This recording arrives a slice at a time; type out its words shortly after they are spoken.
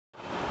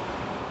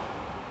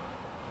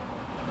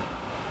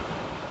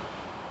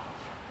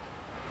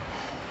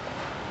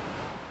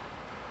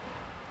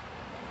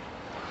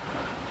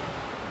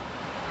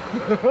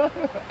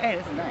Hey,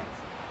 this is nice.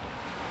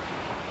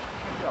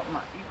 Check out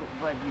my eagle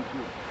blood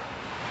eagle.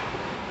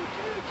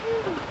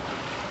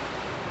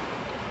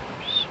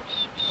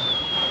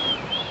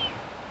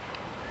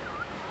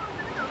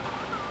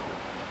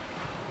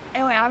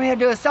 Anyway, I'm here to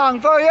do a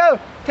song for you.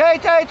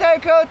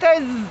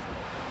 TTTQTZ.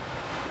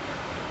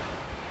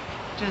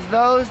 Just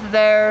those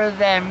there,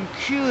 them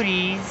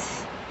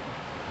cuties.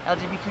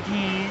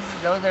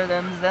 LGBTQTEEZ. Those are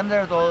them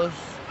they're those.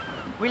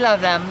 We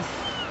love them.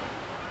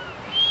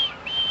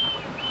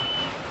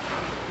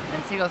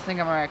 And seagulls think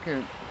I'm a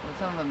raccoon. Well,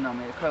 some of them know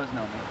me. The crows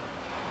know me.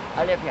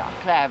 I live here,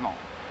 Claremont.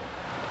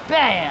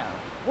 Bam!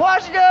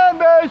 Washington,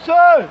 B.C.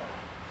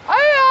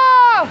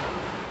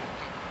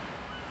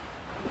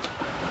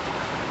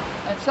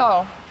 And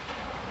so,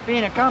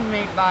 being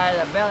accompanied by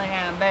the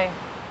Bellingham Bay,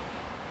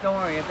 don't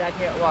worry, if that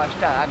get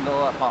washed out, I can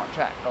go up on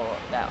track, go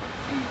up down.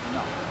 Easy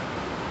enough.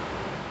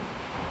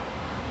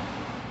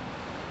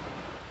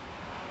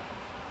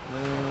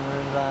 Lula,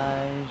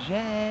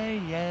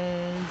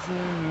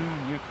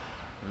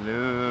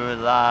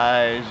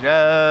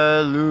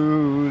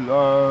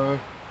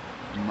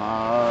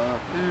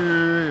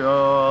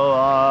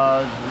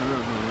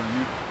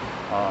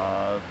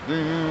 I've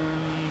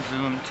been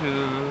zoomed to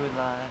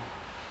life.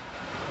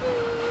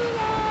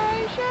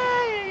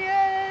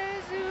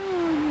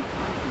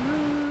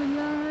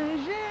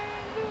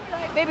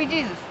 Baby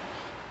Jesus.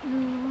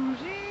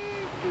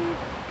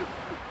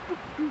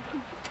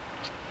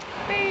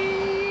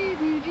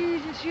 Baby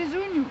Jesus,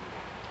 Yazunu.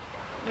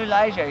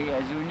 Elijah,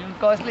 Yazunu,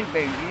 go sleep,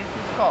 baby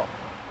Jesus, go.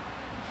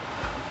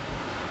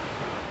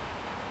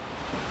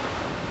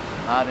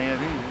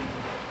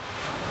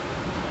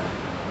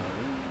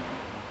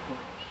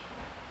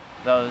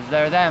 Those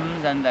they're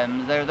thems and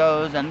thems they're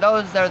those and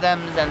those they're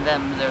thems and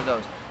thems they're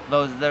those.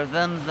 Those they're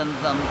thems and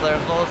thems they're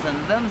those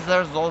and thems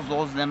there's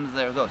those thems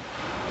they're those.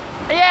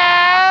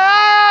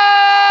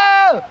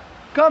 Yeah!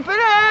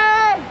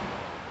 Company!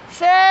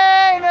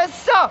 Sing a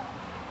song!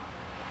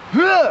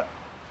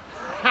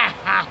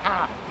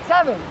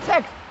 7,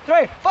 6,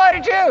 3,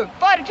 42,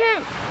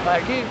 42,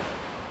 42.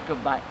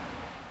 Goodbye.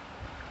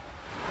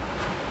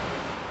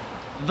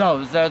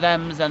 Those are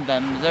thems and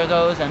thems are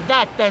those and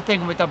that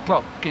thing with the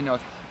broken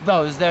nose.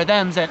 Those they're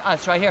thems and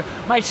us right here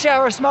might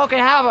share a smoke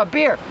and have a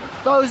beer.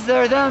 Those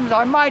they're thems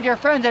are my dear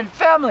friends and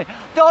family.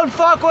 Don't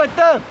fuck with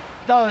them.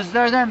 Those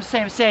they're them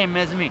same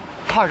as me.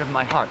 Heart of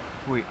my heart,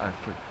 we are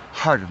free.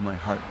 Heart of my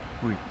heart,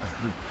 we are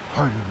free.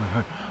 Heart of my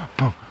heart,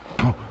 boom,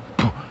 boom,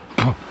 boom,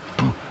 boom,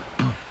 boom,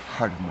 boom.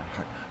 Heart of my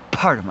heart,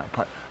 part of my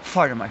part,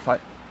 fart of my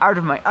fart, art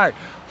of my art,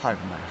 heart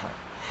of my heart,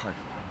 heart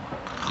of my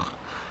heart.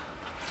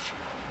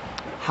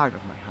 Heart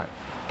of my heart,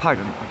 part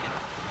of my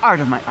heart, art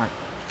of my art,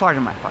 fart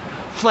of my fart,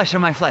 flesh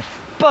of my flesh,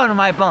 bone of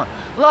my bone,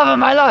 love of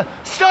my love,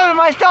 stone of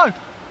my stone,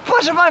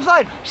 flesh of my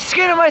flesh,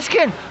 skin of my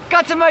skin,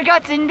 guts of my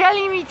guts, and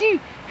belly me too.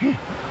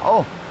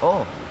 Oh.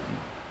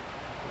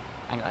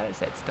 I'm glad I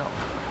said stone.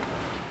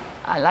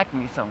 I like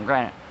me some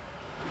granite.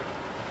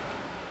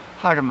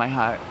 Heart of my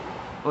heart,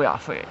 we are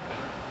free.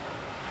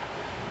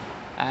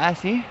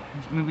 See?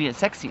 It's me being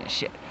sexy and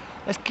shit.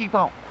 Let's keep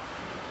on.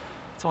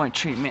 It's only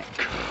 3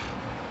 minutes.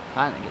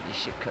 Finally get this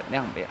shit cut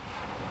down a bit.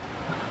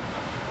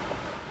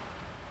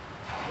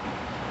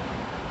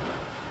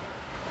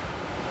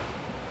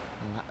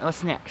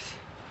 What's next?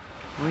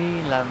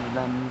 We love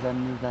them, we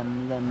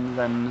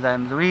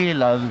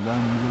love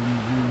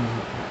them,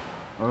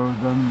 oh,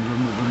 them,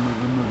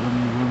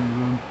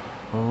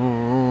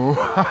 oh.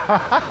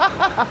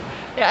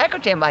 Yeah, echo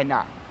chamber by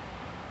now.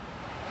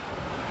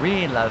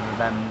 We love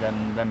them,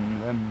 them.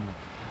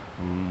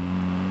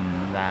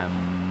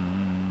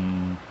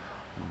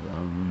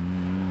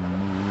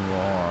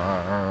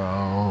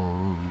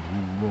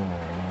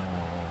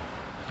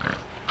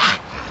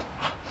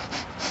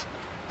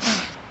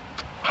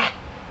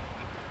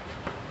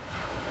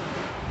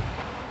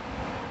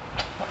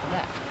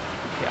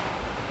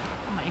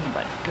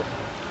 Good.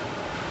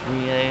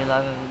 We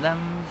love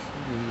them,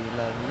 we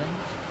love them.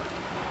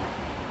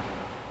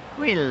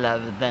 We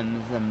love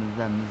them.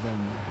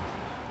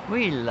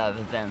 We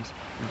love them.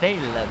 They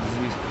love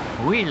Zeus.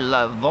 We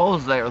love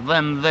those there,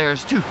 them,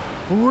 theirs too.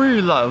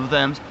 We love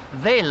them.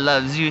 They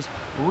love Zeus.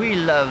 We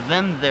love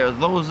them, they're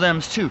those,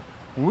 thems too.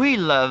 We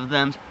love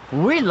them.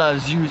 We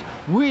love Zeus.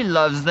 We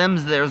love them,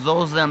 there's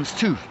those, thems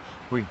too.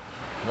 We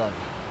love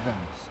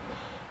them.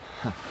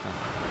 So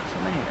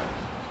many of them.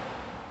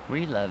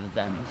 We love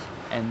them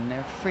and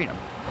their freedom,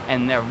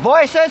 and their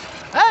voices,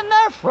 and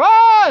their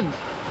friends.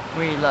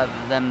 We love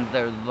them,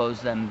 they're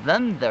those, them,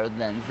 they're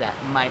thens. That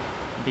might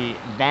be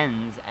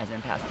thens, as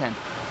in past tense.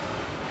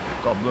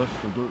 God bless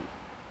the good.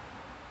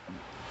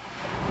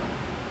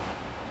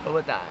 But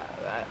with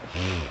that,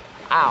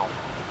 ow,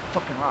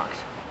 fucking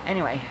rocks.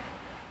 Anyway,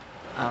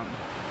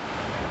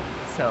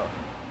 so,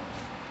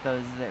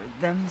 those are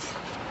thems.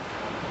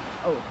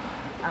 Oh,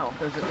 ow,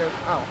 there's,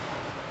 ow.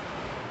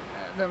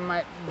 There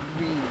might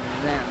be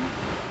them.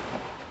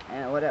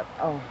 And whatever.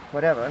 Oh,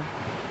 whatever.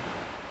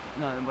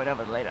 No,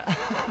 whatever later.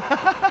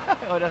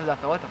 Whatever's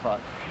after what the fuck.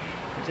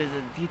 Which is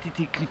a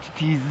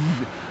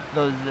TTTQTZ.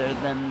 Those are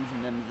thems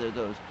and thems are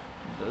those.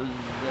 Those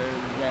are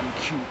them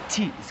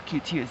QTEEZ.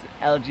 QTEEZ,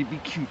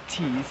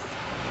 LGBTQTEEZ.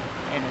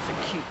 And it's a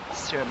cute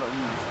ceremony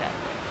that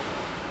way.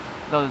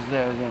 Those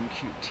are them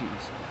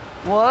QTEEZ.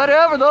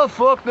 Whatever the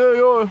fuck they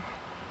are.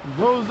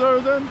 Those are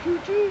them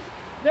QTEEZ.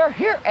 They're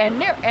here and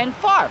near and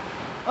far.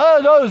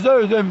 Oh, those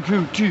are them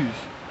QTEEZ.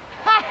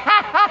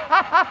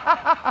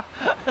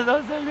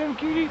 Those are them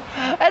QTEEZ.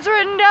 That's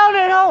written down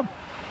at home.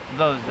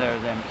 Those are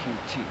them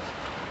QTEEZ.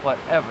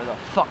 Whatever the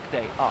fuck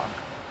they are.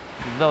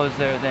 Those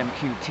are them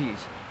QTEEZ.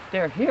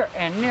 They're here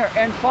and near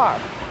and far.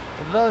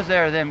 Those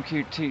are them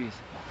QTEEZ.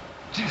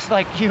 Just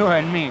like you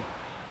and me.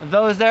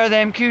 Those are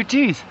them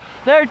QTEEZ.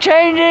 They're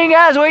changing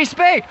as we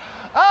speak.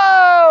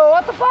 Oh,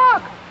 what the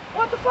fuck?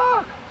 What the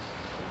fuck?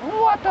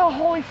 What the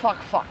holy fuck?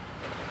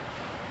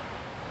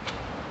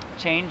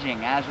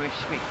 Changing as we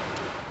speak.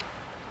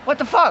 What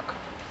the fuck?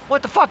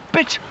 What the fuck,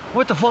 bitch?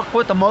 What the fuck?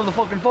 What the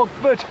motherfucking fuck,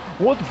 bitch?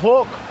 What the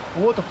fuck?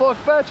 What the fuck,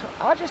 bitch?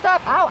 I'll just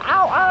stop.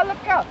 Ow,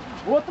 look out.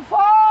 What the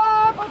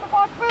fuck? What the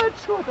fuck,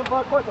 bitch? What the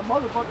fuck? What the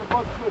motherfucking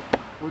fuck, bitch?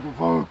 What the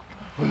fuck?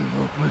 What the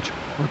fuck, bitch?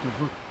 What the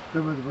fuck?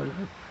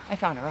 I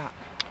found a rock.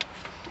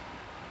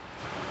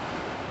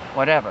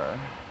 Whatever.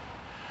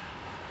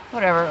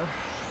 What the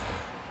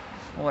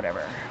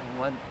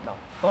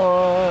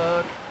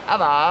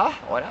fuck?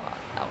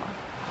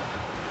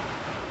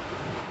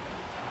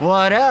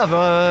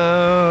 Whatever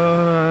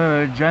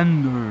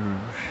gender.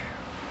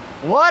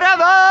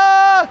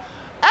 Whatever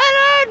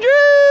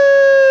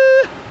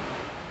energy.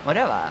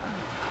 Whatever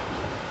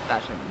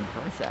fashion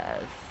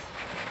process.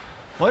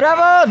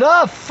 Whatever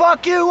the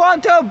fuck you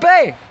want to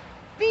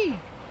be.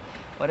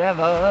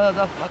 Whatever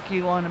the fuck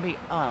you want to be.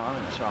 Oh, I'm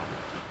in this wrong.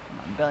 Come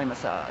on, belly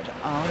massage.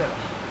 Oh,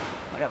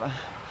 whatever.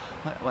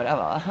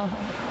 Whatever.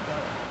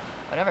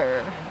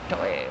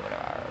 Toy.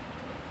 Whatever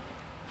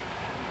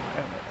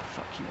the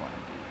fuck you want to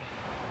be.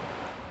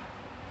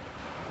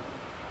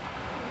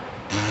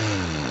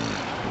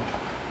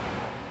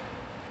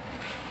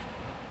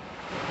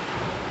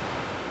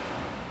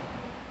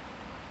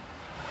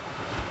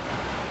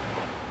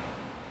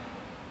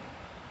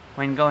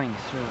 When going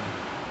through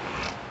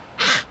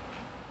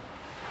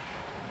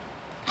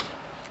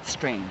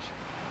strange,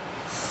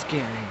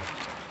 scary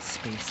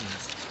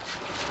spaces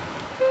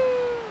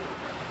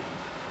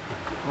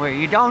where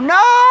you don't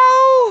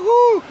know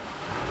who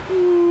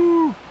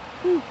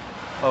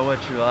or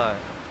what you are.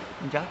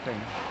 Exactly.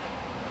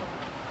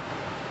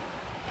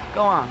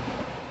 Go on.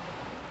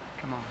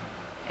 Come on.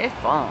 It's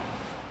fun.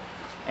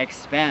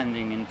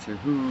 Expanding into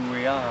who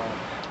we are.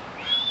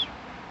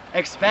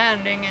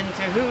 Expanding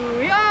into who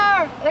we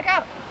are. Look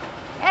out.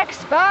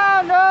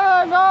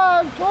 Expanding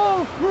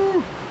into who